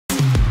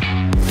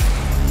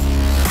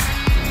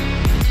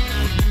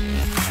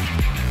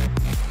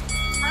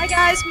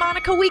guys,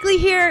 Monica Weakley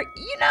here.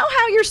 You know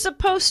how you're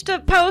supposed to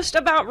post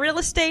about real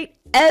estate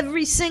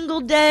every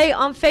single day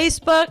on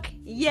Facebook?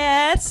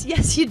 Yes,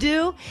 you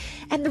do.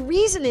 And the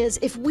reason is,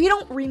 if we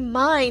don't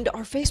remind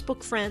our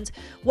Facebook friends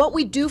what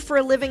we do for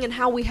a living and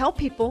how we help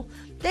people,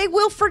 they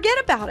will forget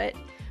about it.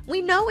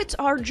 We know it's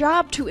our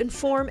job to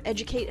inform,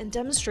 educate, and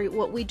demonstrate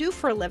what we do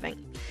for a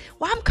living.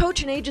 Well, I'm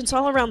coaching agents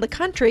all around the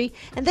country,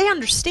 and they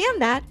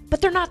understand that, but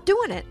they're not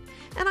doing it.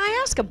 And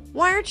I ask them,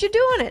 why aren't you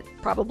doing it?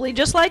 Probably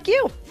just like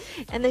you.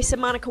 And they said,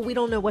 Monica, we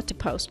don't know what to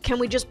post. Can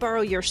we just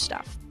borrow your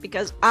stuff?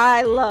 Because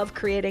I love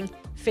creating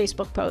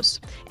Facebook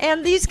posts.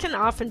 And these can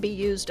often be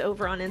used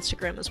over on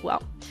Instagram as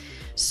well.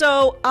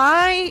 So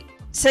I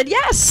said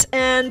yes,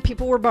 and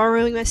people were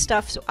borrowing my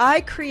stuff. So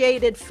I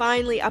created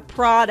finally a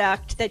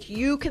product that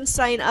you can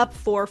sign up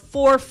for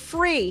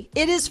free.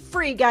 It is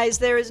free, guys.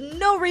 There is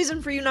no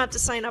reason for you not to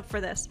sign up for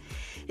this.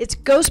 It's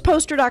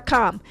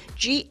ghostposter.com,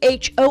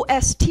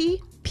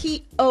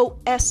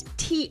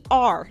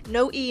 GHOSTPOSTR,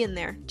 no E in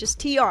there, just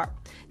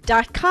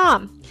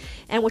TR.com.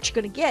 And what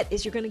you're going to get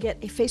is you're going to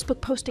get a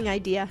Facebook posting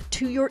idea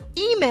to your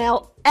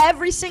email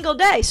every single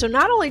day. So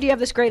not only do you have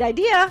this great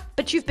idea,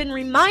 but you've been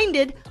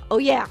reminded, oh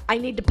yeah, I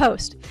need to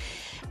post.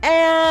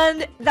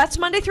 And that's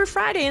Monday through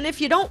Friday. And if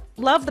you don't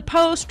love the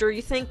post or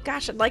you think,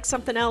 gosh, I'd like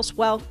something else,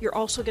 well, you're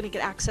also going to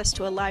get access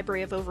to a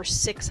library of over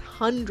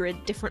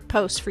 600 different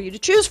posts for you to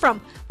choose from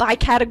by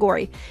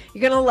category.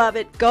 You're going to love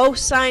it. Go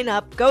sign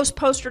up,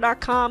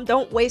 ghostposter.com.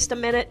 Don't waste a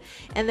minute.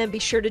 And then be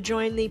sure to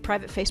join the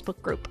private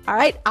Facebook group. All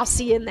right, I'll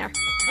see you in there.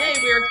 Today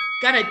we're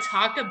going to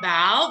talk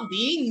about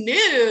being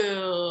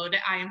nude.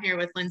 I am here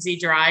with Lindsay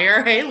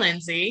Dreyer. Hey,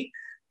 Lindsay.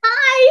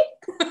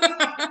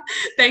 Hi.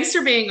 Thanks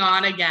for being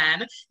on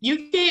again.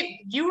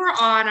 You were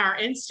on our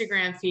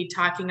Instagram feed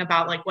talking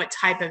about like what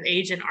type of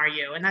agent are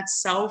you? And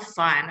that's so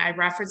fun. I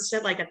referenced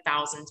it like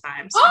 1,000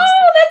 times.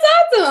 Oh, that's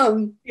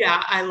awesome.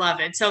 Yeah, I love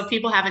it. So if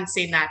people haven't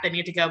seen that, they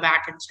need to go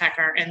back and check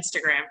our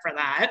Instagram for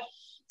that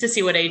to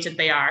see what agent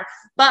they are.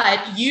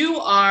 But you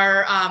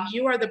are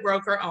the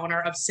broker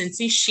owner of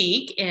Cincy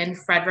Chic in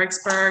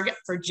Fredericksburg,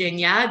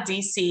 Virginia,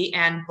 DC,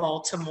 and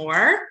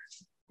Baltimore,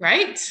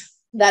 right?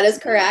 That is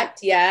correct.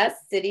 Yes.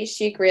 City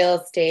Chic Real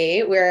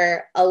Estate.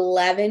 We're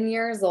 11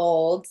 years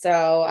old.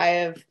 So I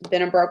have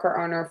been a broker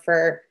owner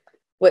for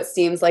what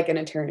seems like an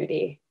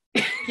eternity.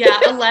 Yeah.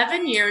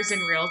 11 years in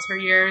realtor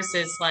years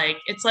is like,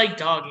 it's like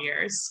dog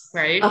years,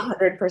 right?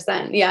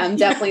 100%. Yeah. I'm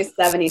definitely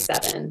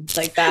 77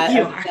 like that.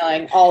 You I'm are.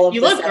 feeling all of You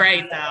look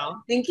great though.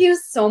 Thank you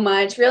so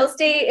much. Real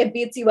estate, it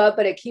beats you up,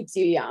 but it keeps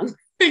you young.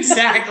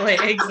 Exactly.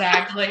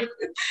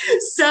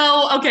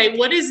 So, okay,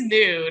 what is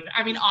nude?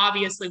 I mean,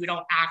 obviously we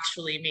don't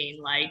actually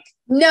mean like.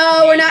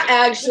 No, we're not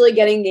actually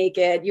getting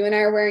naked. You and I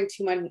are wearing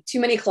too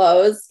many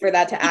clothes for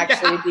that to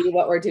actually be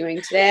what we're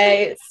doing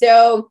today.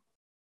 So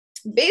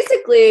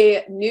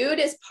basically, nude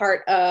is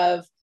part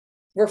of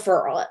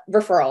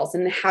referrals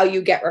and how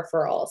you get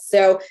referrals.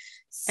 So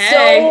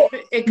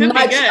it could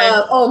be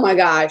good. Oh my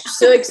gosh.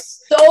 So like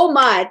so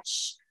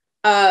much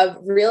of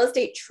real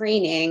estate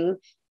training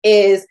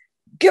is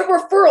get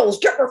referrals.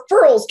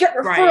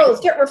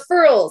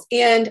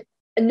 And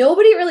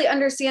nobody really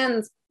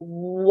understands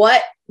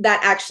what that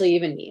actually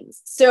even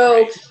means.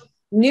 So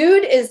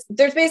Nude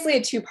there's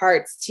basically two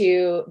parts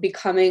to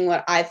becoming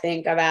what I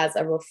think of as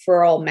a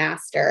referral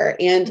master.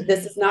 And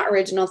this is not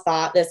original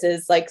thought. This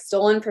is like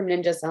stolen from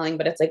Ninja Selling,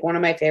 but it's like one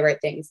of my favorite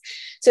things.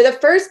 So the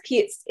first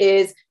piece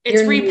is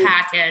it's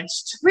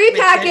repackaged,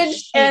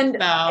 and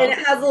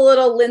it has a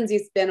little Lindsay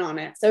spin on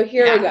it. So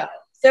here we go.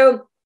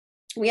 So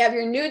we have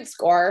your Nude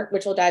score,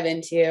 which we'll dive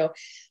into.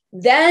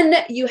 Then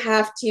you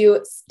have to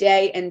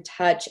stay in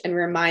touch and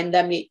remind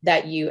them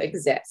that you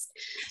exist.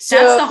 So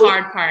that's the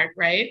hard part,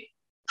 right?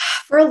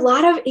 For a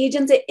lot of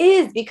agents, it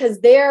is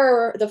because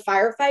they're the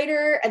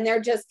firefighter and they're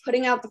just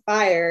putting out the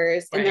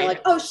fires and they're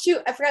like, oh,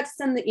 shoot, I forgot to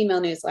send the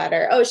email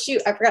newsletter. Oh,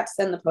 shoot, I forgot to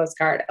send the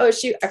postcard. Oh,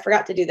 shoot, I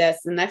forgot to do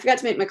this. And I forgot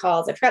to make my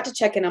calls. I forgot to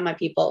check in on my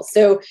people.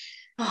 So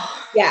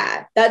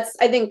yeah, that's,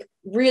 I think,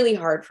 really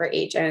hard for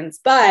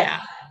agents. But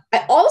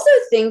I also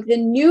think the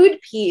nude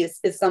piece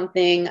is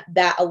something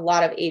that a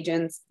lot of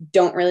agents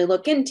don't really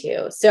look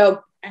into.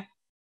 So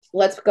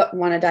want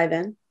to dive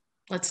in?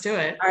 Let's do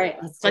it. All right.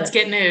 Let's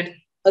get nude.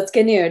 Let's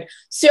get nude.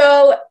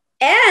 So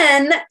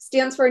N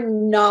stands for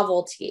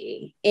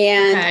novelty.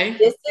 And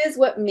this is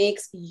what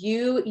makes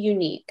you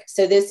unique.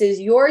 So this is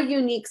your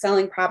unique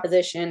selling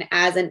proposition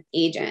as an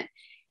agent.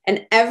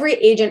 And every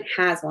agent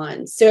has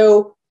one.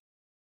 So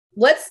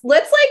let's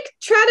like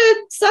try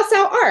to suss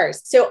out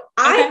ours. So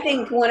I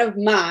think one of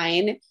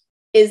mine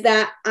is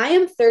that I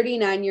am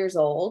 39 years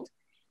old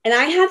and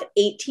I have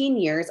 18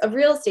 years of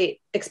real estate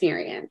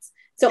experience.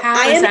 So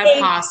how is that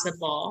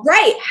possible?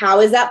 Right.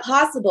 How is that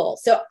possible?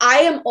 So I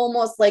am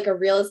almost like a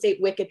real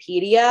estate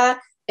Wikipedia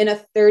in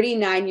a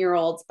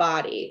 39-year-old's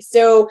body.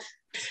 So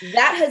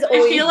that has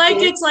always I feel like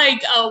it's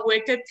like a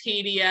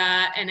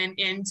Wikipedia and an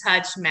In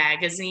Touch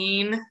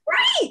magazine.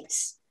 Right.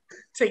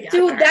 Together.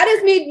 So that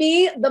has made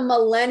me the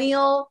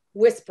millennial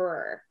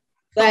whisperer.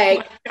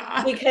 Like,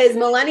 because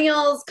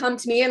millennials come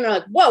to me and they're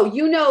like, whoa,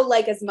 you know,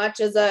 like as much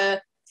as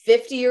a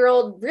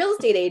 50-year-old real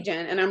estate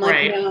agent. And I'm like,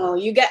 Right. no,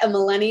 you get a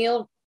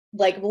millennial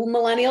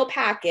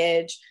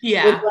package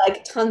with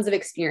like tons of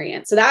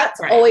experience. So that's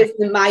always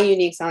been my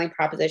unique selling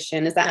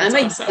proposition, is that I'm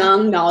a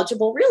young,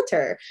 knowledgeable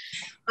realtor.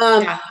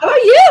 How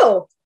about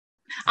you?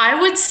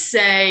 I would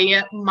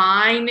say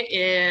mine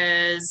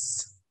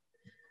is,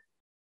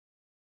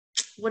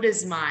 what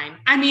is mine?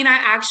 I mean, I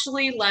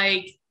actually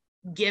like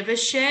give a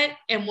shit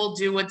and we'll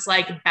do what's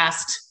like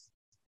best,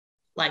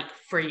 like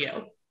for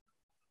you.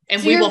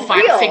 And so we will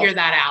figure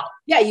that out.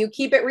 Yeah. You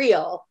keep it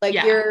real. Like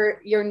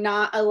you're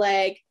not a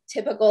like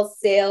typical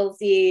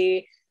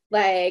salesy,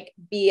 like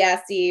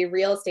BSy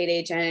real estate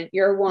agent.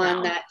 You're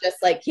one that just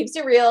like keeps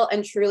it real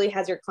and truly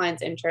has your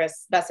client's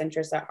best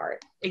interests at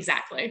heart.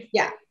 Exactly.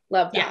 Yeah.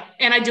 Love that. Yeah.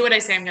 And I do what I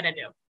say I'm going to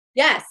do.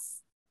 Yes.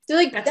 So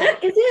like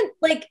that isn't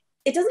like,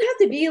 it doesn't have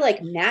to be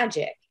like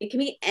magic. It can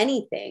be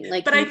anything.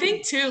 Like, but I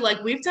think too,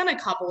 like we've done a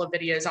couple of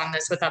videos on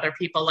this with other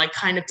people, like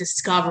kind of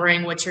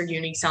discovering what's your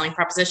unique selling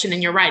proposition.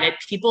 And you're right.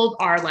 People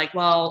are like,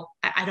 well,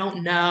 I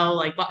don't know.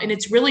 Like, well, and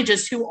it's really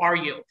just, who are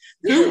you?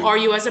 Who are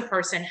you as a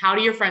person? How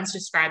do your friends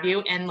describe you?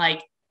 And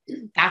like,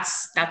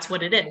 that's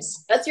what it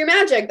is. That's your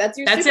magic. That's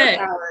your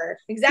superpower.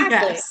 Exactly.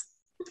 Yes.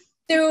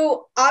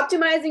 So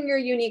optimizing your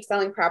unique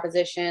selling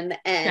proposition,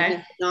 the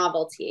N,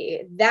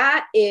 novelty,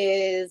 that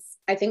is,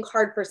 I think,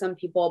 hard for some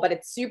people, but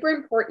it's super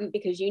important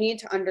because you need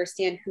to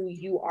understand who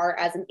you are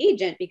as an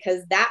agent,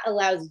 because that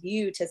allows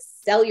you to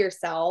sell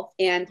yourself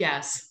and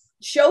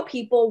show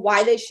people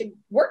why they should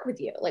work with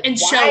you. Like, and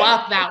show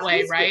up that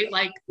way, right?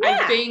 Like,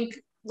 I think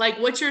like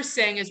what you're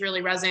saying is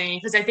really resonating,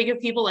 because I think if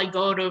people like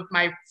go to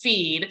my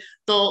feed,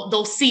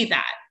 they'll see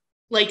that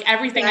like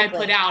everything I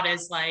put out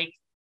is like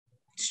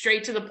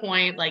straight to the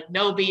point, like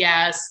no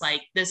BS,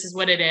 like this is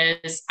what it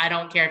is. I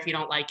don't care if you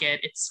don't like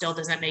it. It still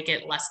doesn't make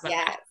it less of a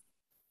fact.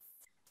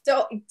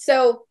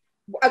 So,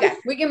 okay,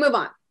 we can move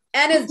on.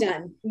 N is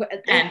done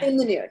in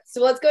the nude.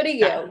 So let's go to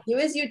you. U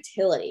is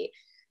utility.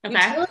 Okay.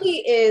 Utility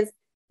is,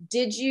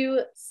 did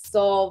you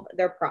solve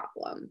their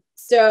problem?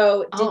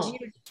 So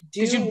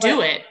did you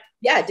do it?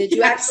 Yeah. Did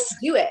you actually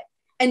do it?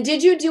 And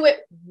did you do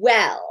it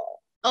well?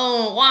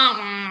 Oh,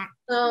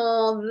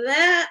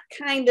 that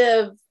kind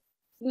of,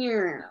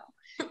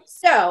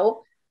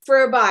 So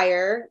for a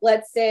buyer,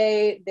 let's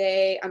say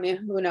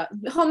who knows?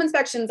 Home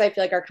inspections, I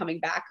feel like, are coming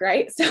back,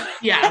 right? So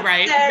yeah,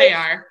 right. They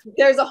are.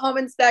 There's a home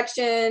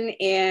inspection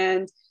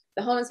and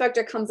the home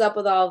inspector comes up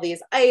with all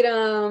these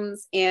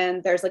items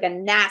and there's like a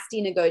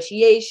nasty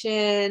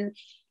negotiation.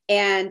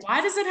 And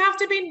why does it have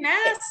to be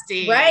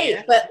nasty?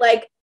 Right. But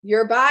like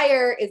your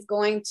buyer is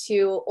going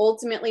to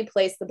ultimately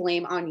place the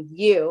blame on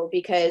you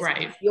because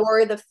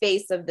you're the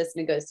face of this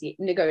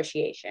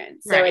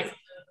negotiation. So it's,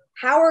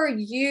 how are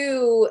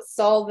you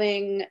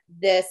solving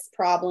this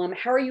problem?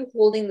 How are you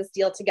holding this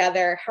deal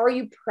together? How are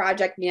you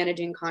project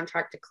managing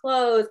contract to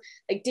close?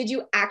 Like, did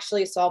you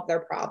actually solve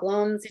their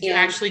problems? Did you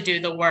actually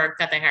do the work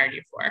that they hired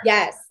you for?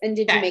 Yes. And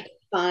did you make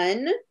it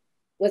fun?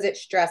 Was it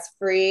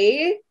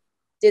stress-free?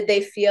 Did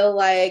they feel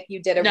like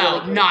you did a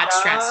really good job?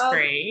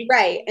 Stress-free.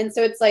 Right. And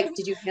so it's like,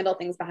 did you handle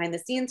things behind the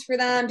scenes for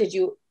them? Did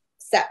you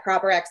set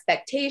proper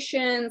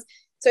expectations?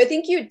 So I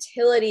think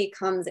utility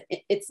comes,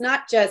 it's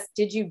not just,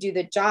 did you do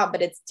the job,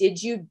 but it's,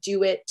 did you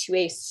do it to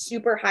a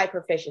super high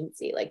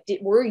proficiency? Like,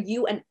 were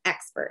you an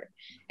expert?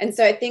 And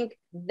so I think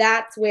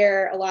that's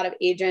where a lot of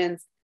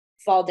agents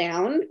fall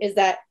down, is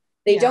that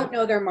they don't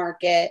know their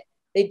market.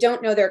 They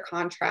don't know their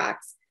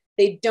contracts.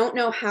 They don't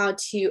know how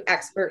to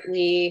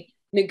expertly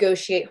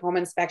negotiate home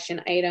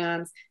inspection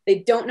items. They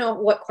don't know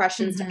what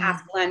questions to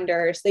ask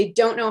lenders. They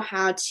don't know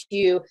how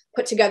to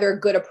put together a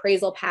good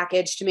appraisal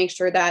package to make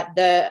sure that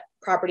the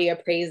property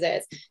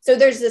appraises. So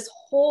there's this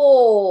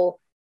whole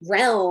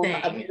realm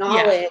of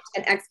knowledge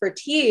and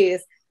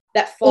expertise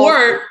that falls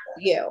on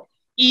you.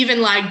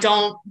 Even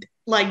don't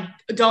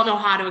know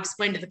how to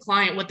explain to the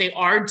client what they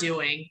are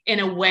doing in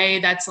a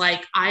way that's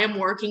like, I am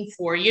working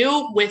for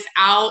you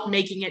without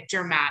making it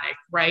dramatic,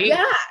 right?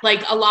 Yeah.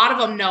 Like a lot of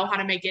them know how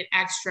to make it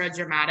extra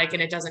dramatic,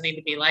 and it doesn't need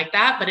to be like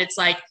that, but it's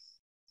like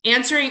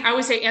I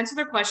always say, answer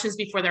their questions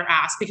before they're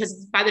asked,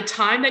 because by the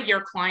time that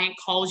your client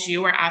calls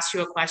you or asks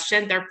you a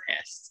question, they're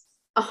pissed.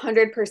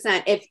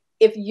 100%.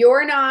 If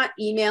you're not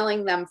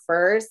emailing them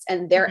first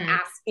and they're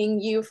asking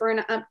you for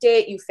an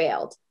update, you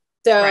failed.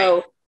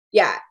 So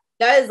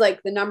that is like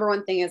the number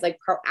one thing, is like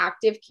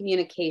proactive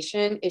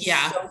communication is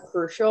so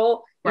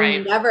crucial.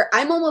 Right.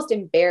 I'm almost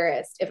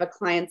embarrassed if a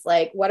client's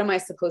like, what am I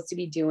supposed to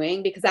be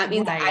doing? Because that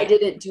means I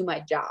didn't do my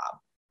job.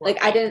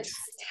 Like I didn't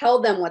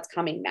tell them what's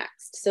coming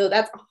next. So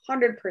that's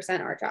 100%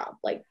 our job.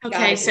 Like,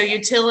 okay. So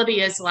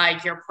utility is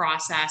like your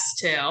process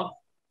too.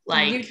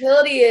 Like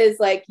utility is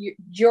like,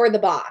 you're the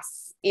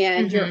boss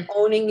and you're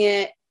owning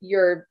it.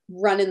 You're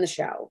running the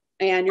show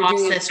and you're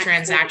doing this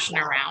transaction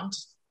around.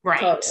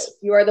 Right. Totally.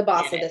 You are the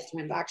boss of this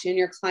transaction.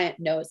 Your client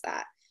knows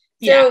that.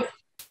 So,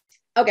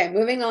 okay,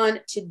 moving on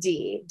to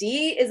D.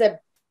 D is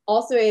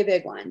also a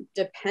big one.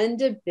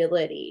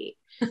 Dependability.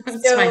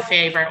 It's my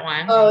favorite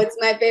one. Oh, it's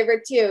my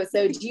favorite too.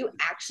 So do you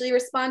actually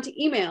respond to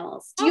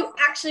emails? Do you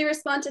actually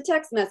respond to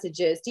text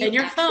messages? Do you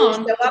your actually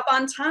phone show up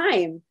on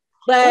time?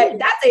 but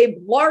that's a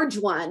large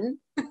one.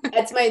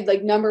 That's my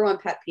like number one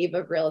pet peeve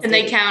of real estate.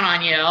 Can they count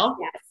on you?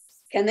 Yes.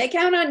 Can they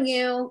count on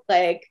you?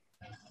 Like,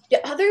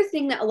 the other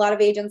thing that a lot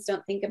of agents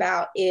don't think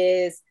about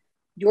is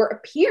your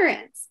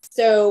appearance.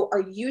 So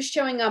are you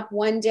showing up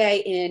one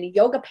day in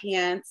yoga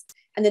pants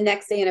and the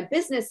next day in a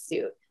business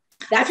suit?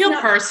 I feel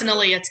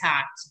personally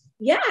attacked.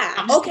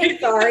 Yeah. Okay.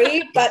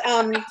 Sorry. But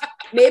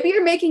maybe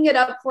you're making it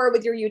up for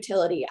with your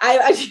utility.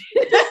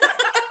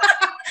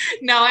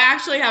 No, I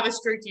actually have a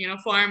strict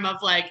uniform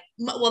of like,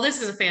 well,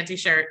 this is a fancy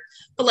shirt,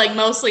 but like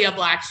mostly a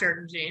black shirt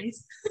and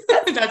jeans.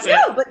 That's it.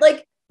 No, but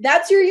like,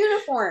 that's your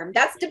uniform.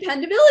 That's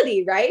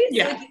dependability, right?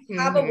 Yeah. So like you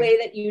have a way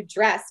that you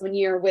dress when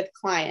you're with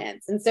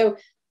clients. And so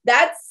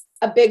that's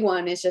a big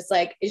one. It's just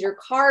like, is your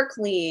car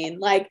clean?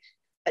 Like,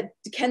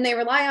 can they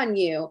rely on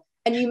you?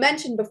 And you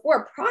mentioned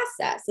before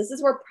process. This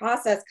is where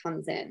process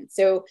comes in.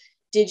 So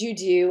did you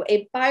do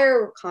a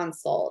buyer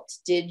consult?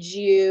 Do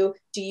you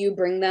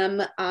bring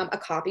them a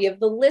copy of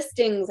the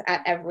listings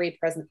at every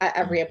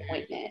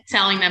appointment?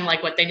 Telling them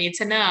like what they need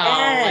to know,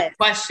 yes. What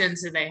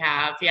questions do they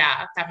have?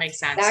 Yeah, that makes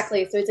sense.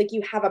 Exactly. So it's like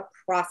you have a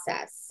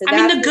process. So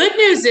I mean, the good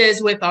news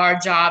is with our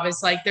job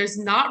is like there's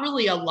not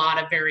really a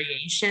lot of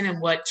variation in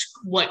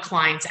what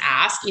clients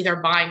ask, either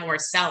buying or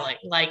selling.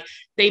 Like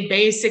they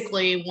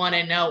basically want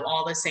to know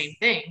all the same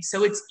things.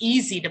 So it's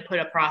easy to put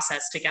a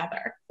process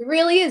together. It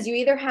really is. You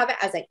either have it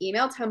as an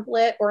email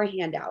template or a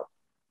handout.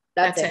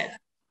 That's it.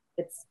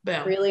 It's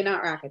Boom. Really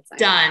not rocket science.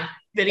 Done.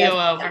 Video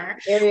over.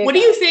 What do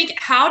you think?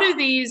 How do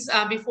these,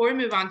 before we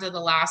move on to the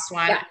last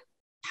one,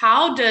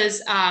 how does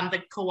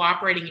the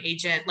cooperating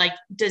agent, like,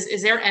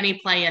 is there any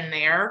play in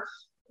there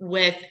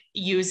with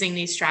using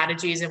these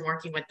strategies and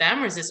working with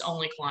them, or is this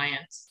only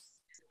clients?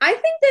 I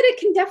think that it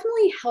can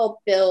definitely help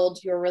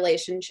build your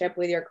relationship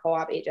with your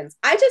co-op agents.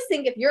 I just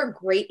think if you're a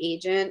great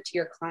agent to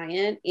your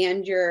client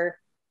and you're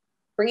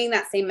bringing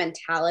that same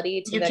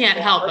mentality to you can't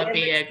help but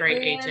be a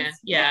great agent.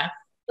 Yeah.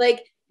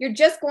 Like you're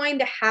just going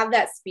to have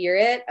that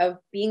spirit of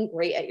being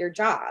great at your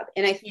job.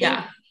 And I think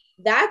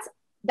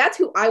that's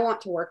who I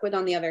want to work with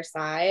on the other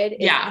side.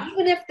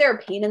 Even if they're a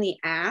pain in the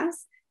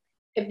ass,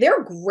 if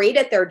they're great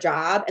at their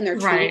job and they're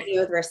treating you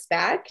with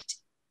respect,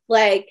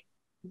 like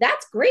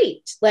that's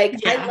great. Like,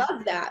 I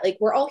love that. Like,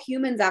 we're all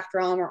humans after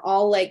all,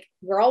 and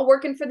we're all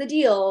working for the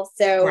deal.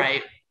 So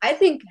I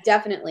think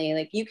definitely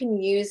like you can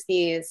use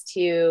these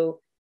to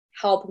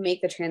help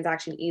make the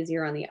transaction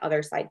easier on the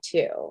other side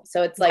too.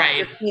 So it's like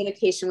your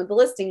communication with the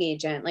listing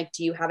agent. Like,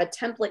 do you have a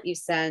template you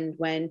send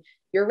when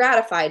you're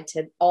ratified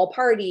to all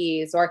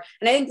parties? And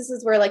I think this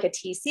is where like a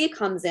TC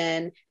comes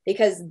in,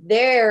 because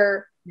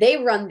they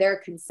run their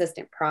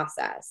consistent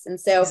process. And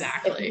so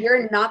if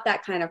you're not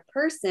that kind of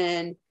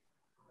person,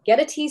 get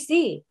a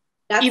TC.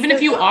 Even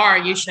if you are,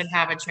 you should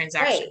have a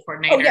transaction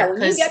coordinator. Oh yeah,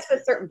 when you get to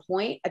a certain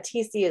point, a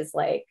TC is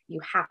like, you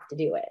have to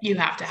do it. You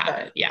have to have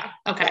it. Yeah.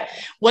 Okay.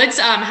 What's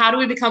how do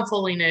we become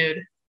fully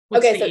nude?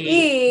 So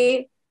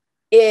E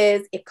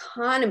is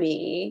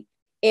economy,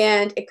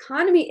 and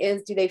economy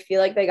is, do they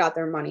feel like they got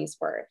their money's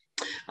worth?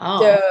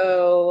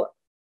 So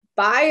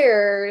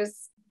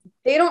buyers,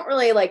 they don't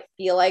really like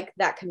feel like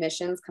that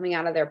commission's coming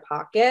out of their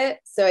pocket.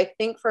 So I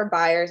think for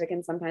buyers, it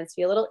can sometimes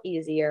be a little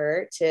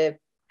easier to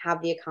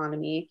have the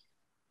economy.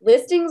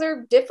 Listings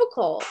are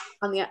difficult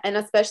and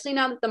especially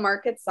now that the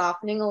market's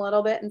softening a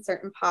little bit in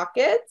certain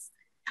pockets.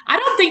 I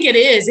don't think it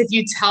is if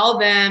you tell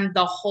them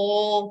the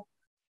whole.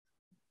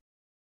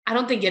 I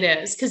don't think it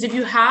is, because if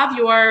you have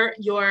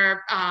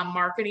your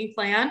marketing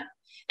plan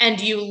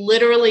and you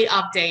literally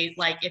update,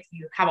 like if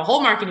you have a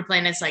whole marketing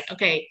plan, it's like,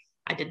 okay,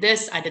 I did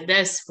this,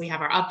 we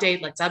have our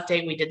update, let's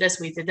update, we did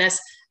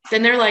this,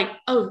 then they're like,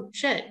 oh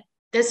shit,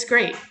 that's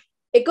great.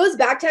 It goes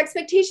back to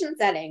expectation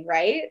setting,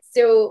 right?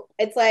 So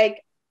it's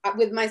like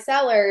with my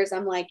sellers,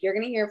 I'm like, you're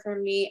going to hear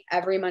from me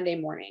every Monday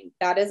morning.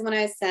 That is when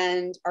I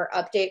send our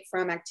update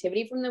from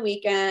activity from the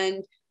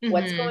weekend,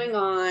 what's going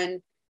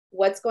on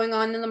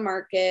in the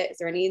market. Is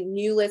there any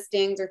new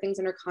listings or things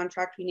under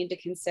contract we need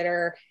to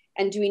consider?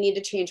 And do we need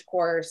to change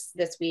course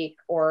this week,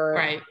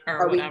 or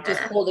are we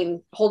just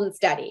holding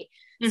steady?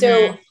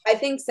 So I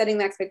think setting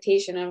the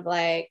expectation of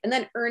like, and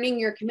then earning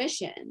your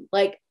commission.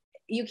 Like,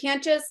 you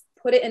can't just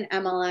put it in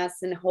MLS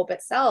and hope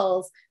it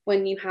sells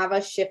when you have a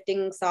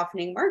shifting,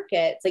 softening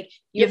market. It's like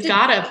you've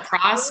got to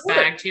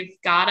prospect. You've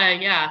got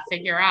to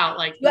figure out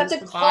like you have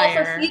to call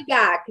for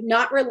feedback,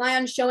 not rely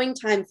on showing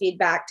time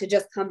feedback to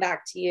just come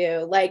back to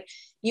you. Like,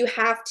 you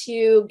have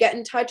to get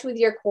in touch with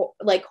your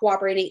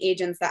cooperating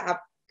agents that have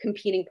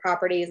competing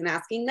properties and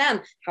asking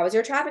them, how was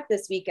your traffic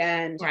this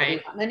weekend? Have you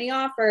gotten any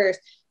offers?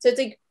 So it's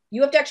like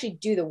you have to actually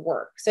do the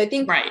work. So I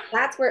think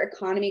that's where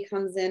economy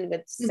comes in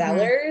with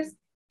sellers.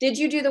 Did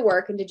you do the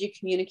work, and did you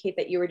communicate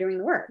that you were doing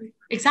the work?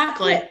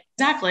 Exactly.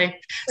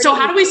 So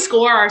how do we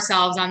score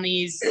ourselves on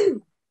these?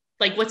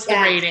 Like, what's the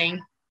rating?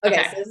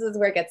 Okay. So this is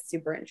where it gets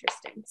super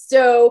interesting.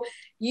 So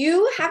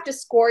you have to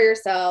score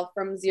yourself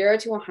from 0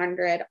 to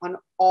 100 on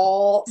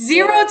all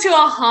 0 to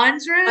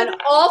 100 on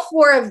all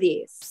 4 of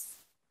these.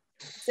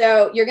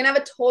 So you're going to have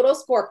a total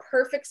score,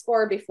 perfect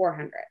score would be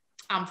 400.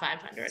 I'm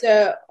 500.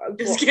 So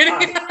just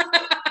kidding.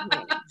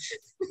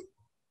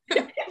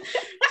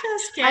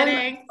 Just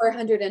kidding. I'm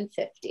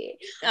 450.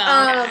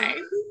 Okay.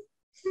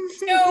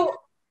 So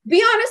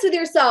be honest with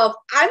yourself.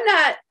 I'm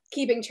not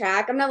keeping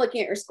track. I'm not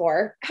looking at your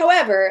score.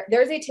 However,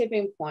 there's a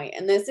tipping point,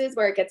 and this is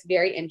where it gets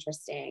very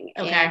interesting.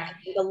 Okay. And I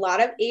think a lot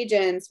of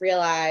agents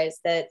realize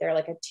that they're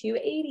like a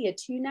 280, a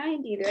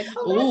 290. They're like,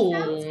 oh,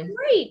 that sounds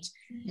great.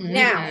 Mm-hmm.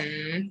 Now,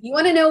 you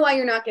want to know why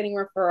you're not getting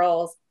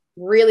referrals?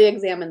 Really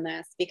examine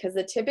this, because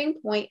the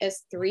tipping point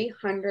is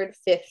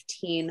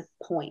 315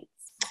 points.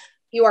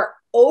 You are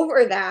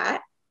over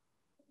that,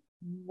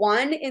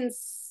 1 in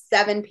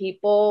 7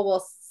 people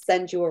will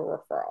send you a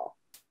referral.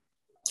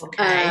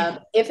 Okay.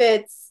 If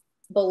it's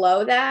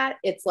below that,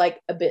 it's like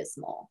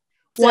abysmal.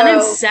 1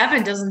 in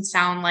 7 doesn't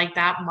sound like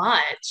that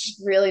much.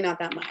 Really not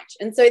that much.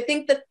 And so I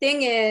think the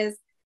thing is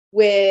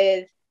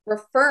with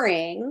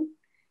referring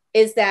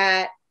is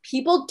that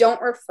people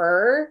don't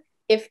refer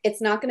if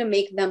it's not going to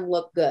make them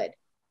look good.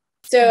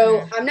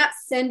 So I'm not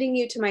sending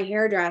you to my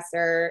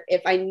hairdresser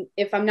if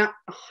I'm not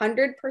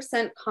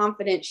 100%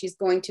 confident she's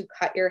going to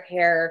cut your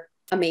hair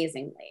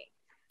amazingly.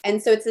 And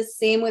so it's the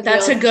same with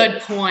that's a good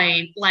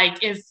point. Like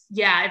if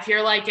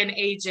you're like an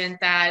agent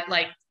that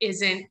like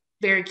isn't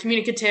very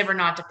communicative or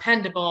not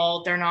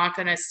dependable, they're not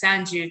going to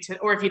send you to,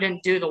 or if you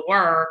didn't do the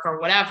work or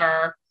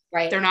whatever,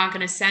 right, they're not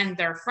going to send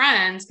their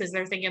friends because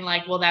they're thinking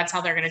like, well, that's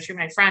how they're going to treat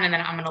my friend, and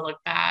then I'm going to look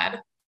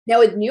bad. Now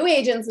with new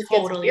agents, it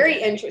gets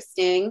very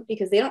interesting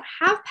because they don't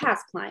have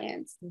past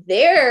clients.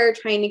 They're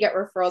trying to get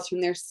referrals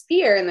from their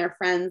sphere and their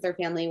friends, their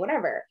family,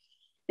 whatever.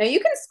 Now you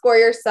can score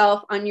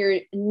yourself on your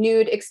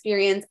Nude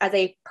experience as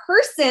a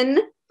person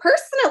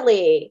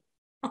personally.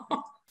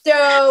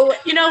 So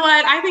you know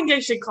what? I think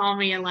they should call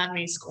me and let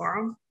me score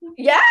them.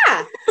 Yeah.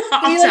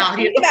 I'll tell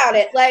you. Think about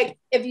it. Like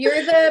if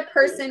you're the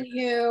person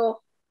who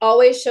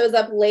always shows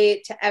up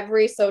late to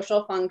every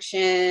social function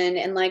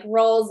and like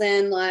rolls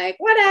in like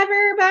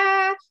whatever,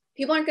 bye.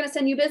 People aren't going to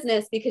send you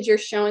business because you're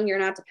showing you're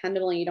not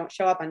dependable and you don't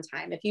show up on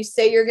time. If you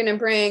say you're going to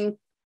bring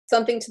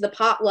something to the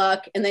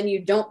potluck and then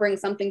you don't bring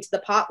something to the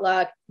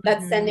potluck,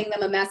 that's sending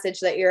them a message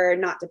that you're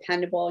not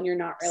dependable and you're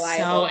not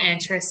reliable. So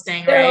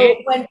interesting, so right?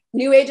 When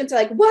new agents are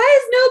like, why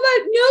is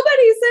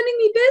nobody sending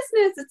me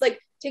business? It's like,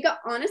 take an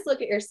honest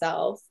look at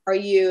yourself. Are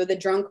you the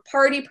drunk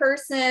party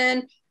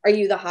person? Are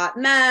you the hot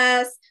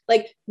mess?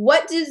 Like,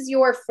 what does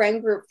your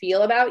friend group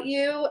feel about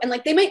you? And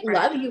like, they might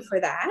love you for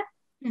that,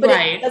 but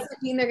it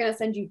doesn't mean they're going to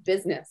send you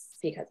business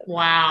because of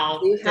wow.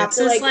 This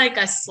is like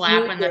a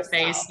slap in the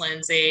face,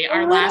 Lindsay.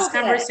 Our last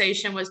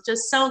conversation was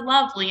just so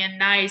lovely and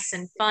nice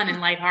and fun and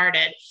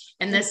lighthearted.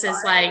 And this is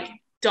like,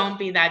 don't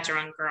be that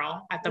drunk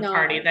girl at the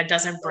party that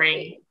doesn't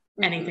bring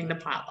anything to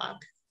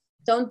potluck.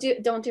 Don't do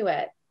it. Don't do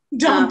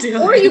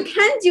it. Or you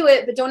can do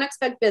it, but don't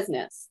expect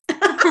business.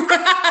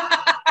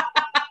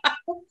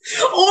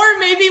 Or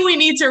maybe we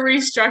need to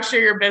restructure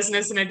your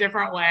business in a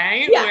different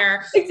way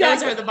where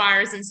those are the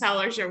buyers and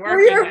sellers you're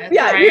working with.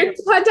 Yeah, right? You're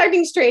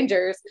contacting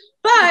strangers.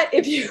 But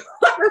if you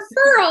want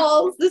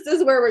referrals, this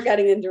is where we're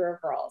getting into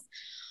referrals.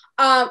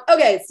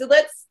 Okay, so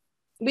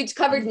we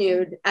covered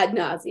Nude ad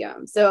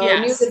nauseum. So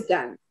Nude is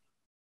done.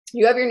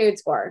 You have your Nude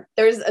score.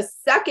 There's a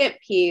second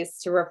piece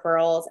to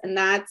referrals, and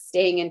that's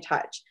staying in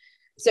touch.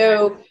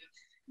 So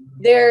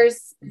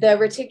there's the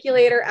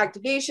reticulator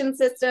activation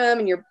system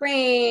in your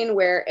brain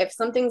where if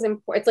something's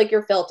important, it's like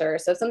your filter.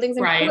 So if something's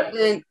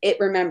important, it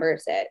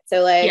remembers it.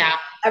 So like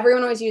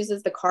everyone always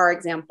uses the car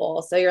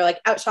example. So you're like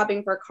out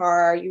shopping for a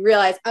car. You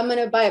realize I'm going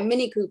to buy a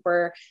Mini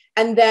Cooper.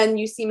 And then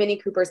you see Mini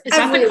Coopers. Is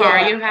that the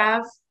car you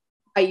have?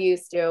 I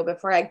used to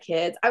before I had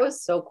kids. I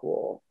was so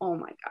cool. Oh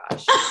my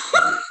gosh.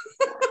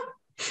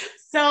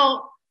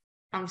 So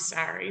I'm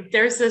sorry.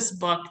 There's this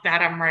book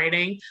that I'm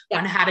writing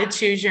on how to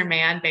choose your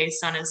man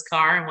based on his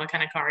car and what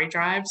kind of car he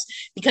drives.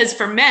 Because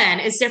for men,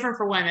 it's different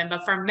for women,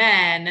 but for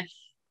men,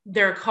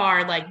 their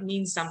car like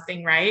means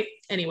something, right?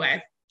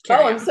 Anyway.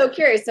 I'm so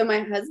curious. So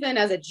my husband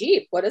has a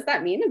Jeep. What does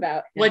that mean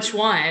about him? Which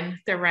one?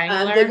 The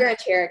Wrangler? The Grand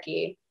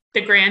Cherokee.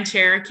 The Grand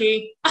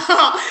Cherokee.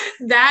 Oh,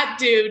 that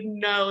dude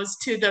knows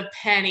to the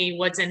penny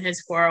what's in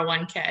his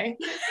 401k.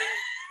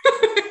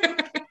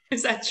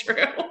 Is that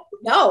true?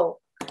 No.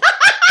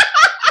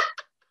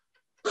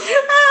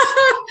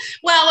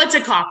 Well, it's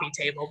a coffee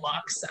table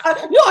book. So.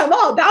 No, I'm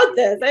all about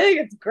this. I think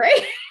it's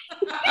great.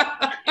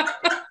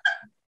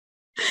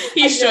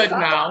 He should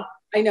know.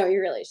 I know, you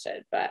really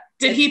should. But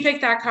did he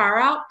pick that car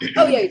out?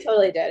 Oh yeah, he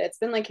totally did. It's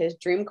been like his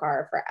dream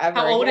car forever.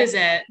 How old is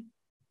it?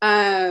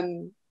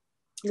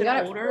 We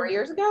got it 4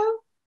 years ago.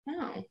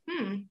 Oh,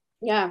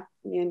 yeah.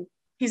 I mean,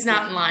 he's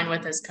not in line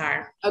with his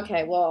car.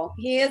 Okay, well,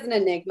 he is an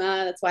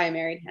enigma. That's why I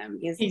married him.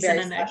 He's a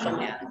very special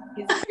man.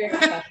 He's a very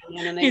special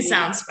man. And he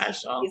sounds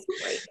special. He's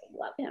great.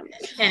 I love him.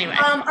 Anyway.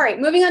 All right,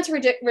 moving on to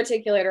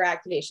reticulator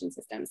activation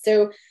system.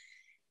 So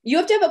you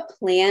have to have a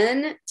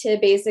plan to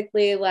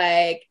basically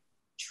like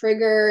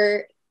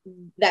trigger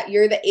that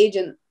you're the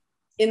agent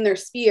in their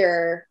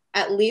sphere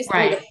at least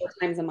 3 to 4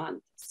 times a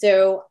month.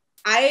 So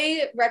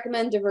I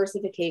recommend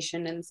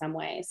diversification in some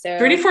way. So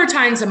 3 to 4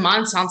 times a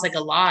month sounds like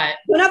a lot.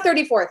 Well, not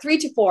 34, 3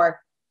 to 4.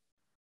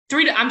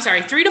 3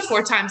 to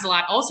 4 times a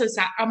lot. Also,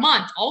 a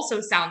month also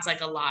sounds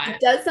like a lot.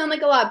 It does sound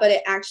like a lot, but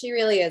it actually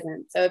really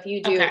isn't. So if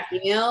you do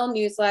email,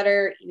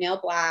 newsletter, email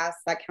blast,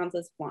 that counts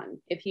as 1.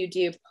 If you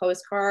do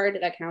postcard,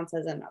 that counts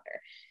as another.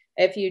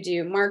 If you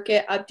do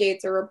market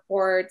updates or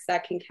reports,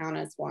 that can count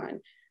as 1.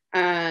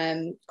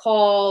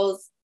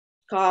 Calls,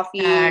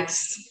 coffee,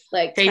 text,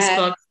 like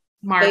Facebook text,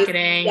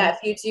 marketing. If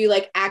you do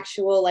like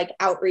actual like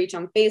outreach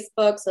on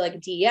Facebook, so like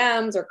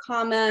DMs or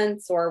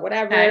comments or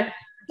whatever,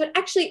 but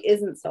actually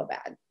isn't so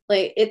bad.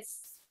 Like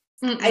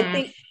I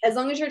think as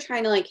long as you're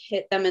trying to like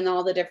hit them in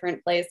all the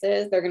different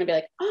places, they're going to be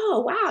like,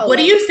 oh, wow. What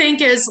do you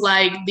think is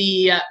like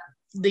the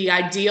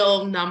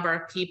ideal number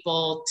of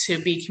people to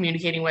be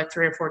communicating with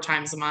 3 or 4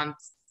 times a month?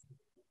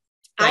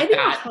 I think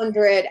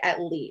 100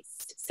 at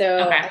least.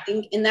 So I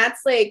think, and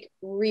that's like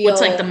real.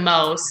 What's like the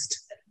most?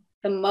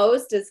 The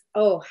most is,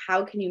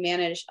 how can you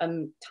manage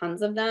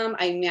tons of them?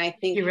 I mean, I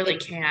think you really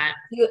can't.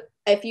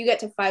 If you get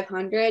to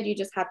 500, you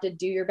just have to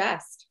do your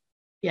best.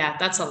 Yeah,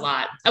 that's a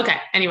lot. Okay.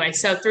 Anyway,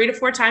 so 3 to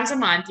 4 times a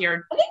month,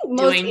 I think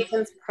most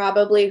agents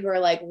probably who are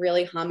like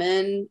really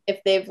humming, if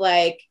they've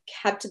like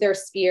kept their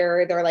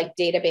sphere, their like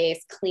database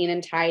clean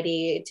and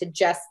tidy to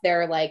just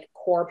their like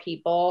core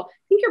people, I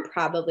think you're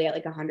probably at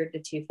like 100 to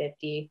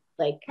 250.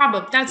 Like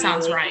probably that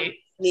sounds right.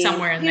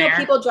 Somewhere in there.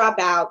 People drop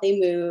out, they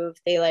move,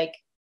 they like,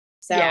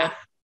 so yeah.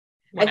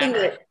 I think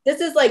that this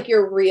is like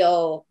your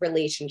real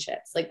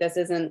relationships. Like this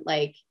isn't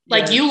like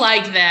you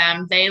like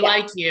them, they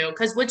like you.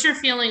 Because what's your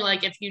feeling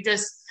like if you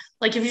just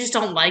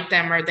don't like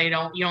them or you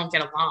don't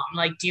get along?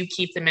 Like, do you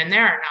keep them in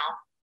there or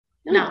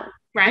no? No,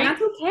 right? And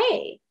that's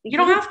okay. You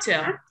don't have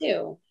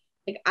to.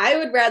 Like I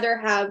would rather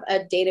have a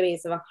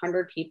database of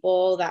 100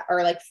 people that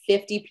are like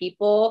 50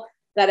 people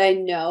that I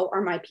know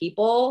are my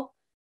people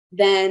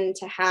than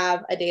to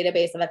have a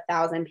database of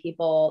 1,000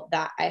 people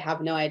that I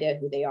have no idea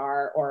who they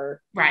are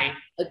or like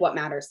what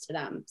matters to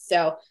them.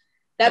 So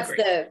that's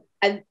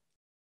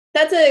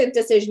that's a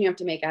decision you have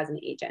to make as an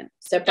agent.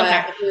 So,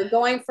 but if you're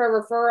going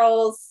for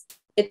referrals,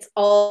 it's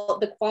all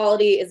the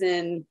quality is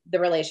in the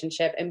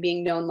relationship and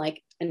being known,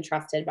 like, and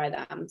trusted by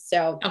them.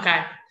 So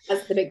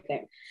that's the big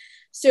thing.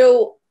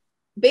 So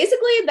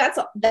basically that's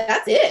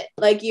it.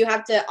 Like you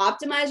have to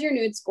optimize your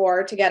Nude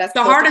score to get us.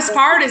 The hardest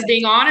part is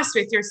being honest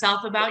with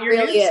yourself about your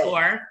Nude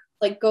score.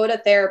 Like go to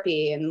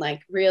therapy and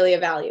like really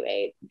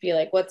evaluate, be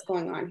like, what's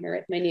going on here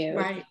with my Nude?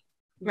 Right.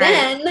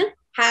 Then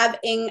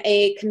having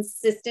a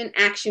consistent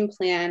action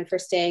plan for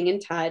staying in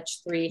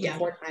touch 3 to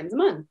 4 times a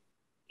month.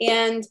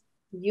 And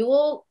you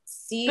will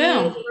see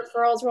the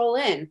referrals roll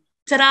in.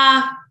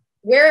 Ta-da!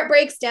 Where it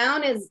breaks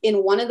down is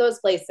in one of those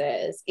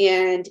places.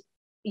 And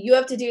you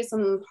have to do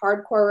some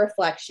hardcore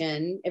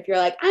reflection. If you're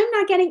like, I'm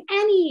not getting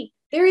any,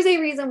 there is a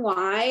reason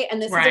why. And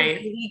this is a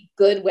really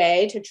good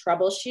way to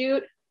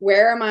troubleshoot.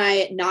 Where am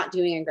I not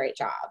doing a great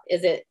job?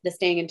 Is it the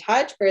staying in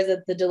touch or is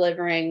it the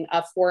delivering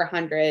a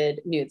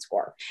 400 Nude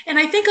score? And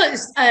I think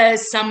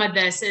some of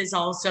this is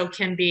also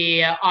can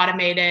be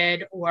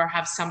automated or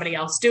have somebody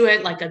else do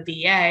it, like a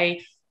VA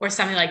or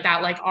something like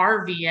that. Like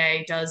our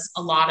VA does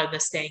a lot of the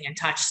staying in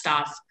touch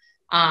stuff.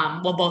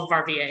 Well, both of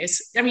our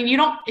VAs. I mean,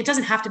 it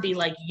doesn't have to be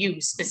like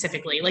you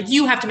specifically. Like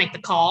you have to make the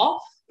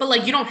call, but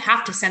like you don't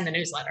have to send the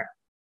newsletter.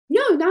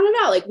 No, not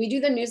at all. Like we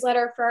do the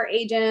newsletter for our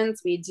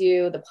agents. We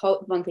do the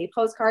monthly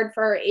postcard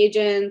for our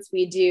agents.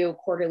 We do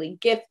quarterly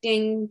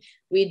gifting.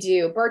 We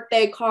do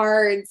birthday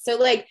cards. So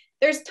like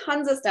there's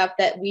tons of stuff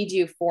that we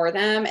do for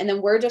them. And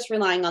then we're just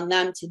relying on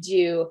them to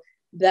do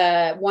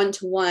the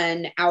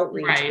one-to-one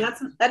outreach. Right.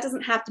 And that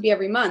doesn't have to be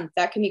every month.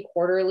 That can be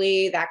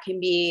quarterly. That can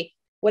be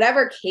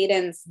whatever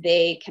cadence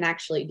they can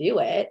actually do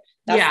it.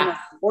 That's the most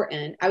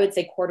important. I would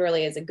say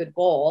quarterly is a good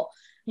goal.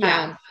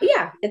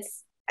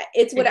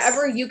 It's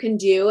whatever you can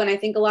do. And I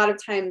think a lot of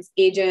times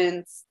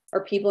agents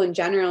or people in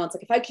general, it's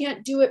like, if I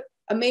can't do it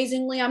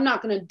amazingly, I'm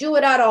not going to do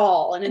it at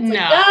all. And it's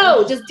like,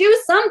 no, just do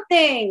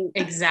something.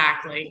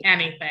 Exactly.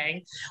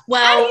 Anything.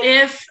 Well,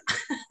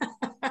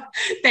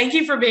 thank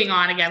you for being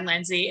on again,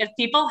 Lindsay. If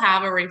people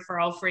have a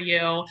referral for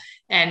you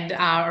and,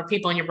 or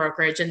people in your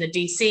brokerage in the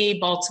DC,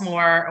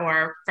 Baltimore,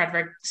 or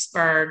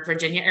Fredericksburg,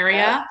 Virginia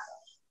area,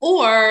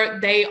 or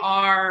they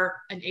are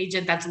an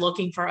agent that's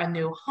looking for a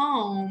new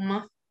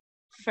home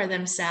for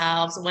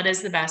themselves, what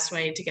is the best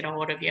way to get a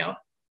hold of you?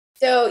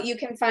 So you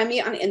can find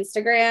me on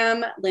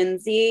Instagram,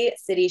 Lindsay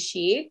City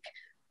Chic,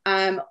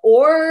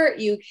 or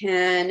you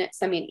can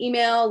send me an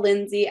email,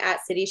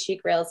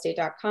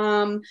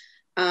 lindsay@citychicrealestate.com.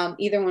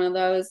 Either one of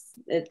those,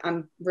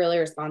 I'm really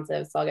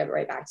responsive, so I'll get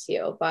right back to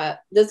you.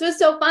 But this was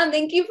so fun.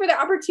 Thank you for the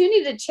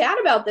opportunity to chat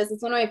about this.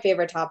 It's one of my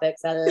favorite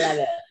topics. I love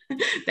it.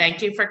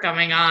 Thank you for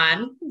coming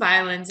on.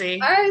 Bye,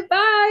 Lindsay. All right,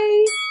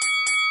 bye.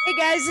 Hey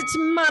guys, it's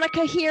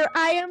Monica here.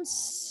 I am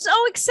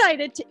so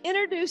excited to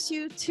introduce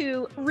you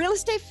to Real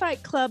Estate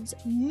Fight Club's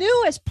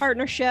newest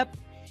partnership,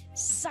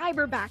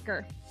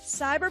 Cyberbacker.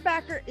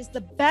 Cyberbacker is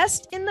the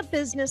best in the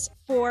business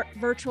for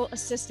virtual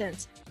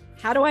assistants.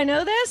 How do I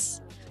know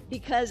this?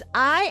 Because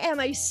I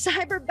am a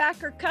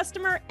Cyberbacker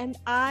customer and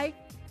I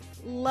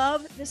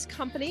love this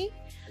company.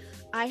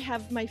 I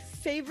have my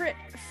favorite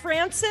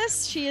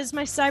Frances. She is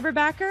my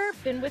cyberbacker,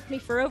 been with me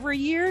for over a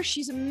year.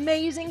 She's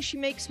amazing. She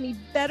makes me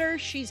better.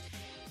 She's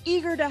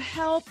eager to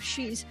help.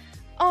 She's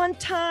on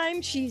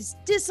time. She's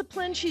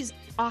disciplined. She's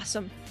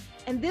awesome.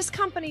 And this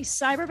company,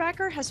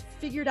 Cyberbacker, has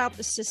figured out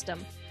the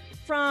system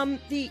from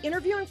the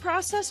interviewing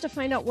process to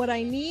find out what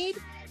I need,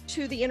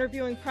 to the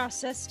interviewing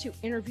process to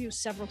interview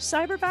several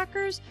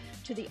cyberbackers,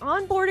 to the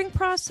onboarding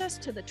process,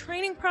 to the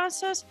training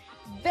process.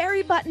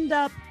 Very buttoned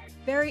up,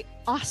 very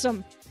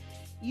awesome.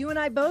 You and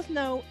I both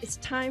know it's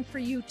time for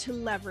you to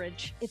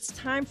leverage. It's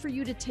time for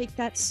you to take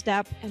that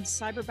step, and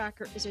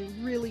Cyberbacker is a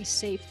really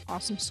safe,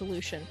 awesome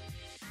solution.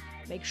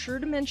 Make sure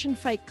to mention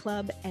Fight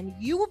Club and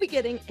you will be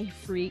getting a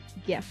free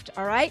gift.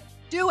 All right,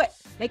 do it.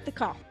 Make the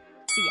call.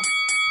 See ya.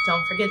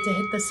 Don't forget to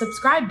hit the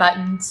subscribe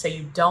button so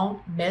you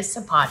don't miss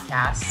a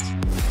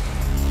podcast.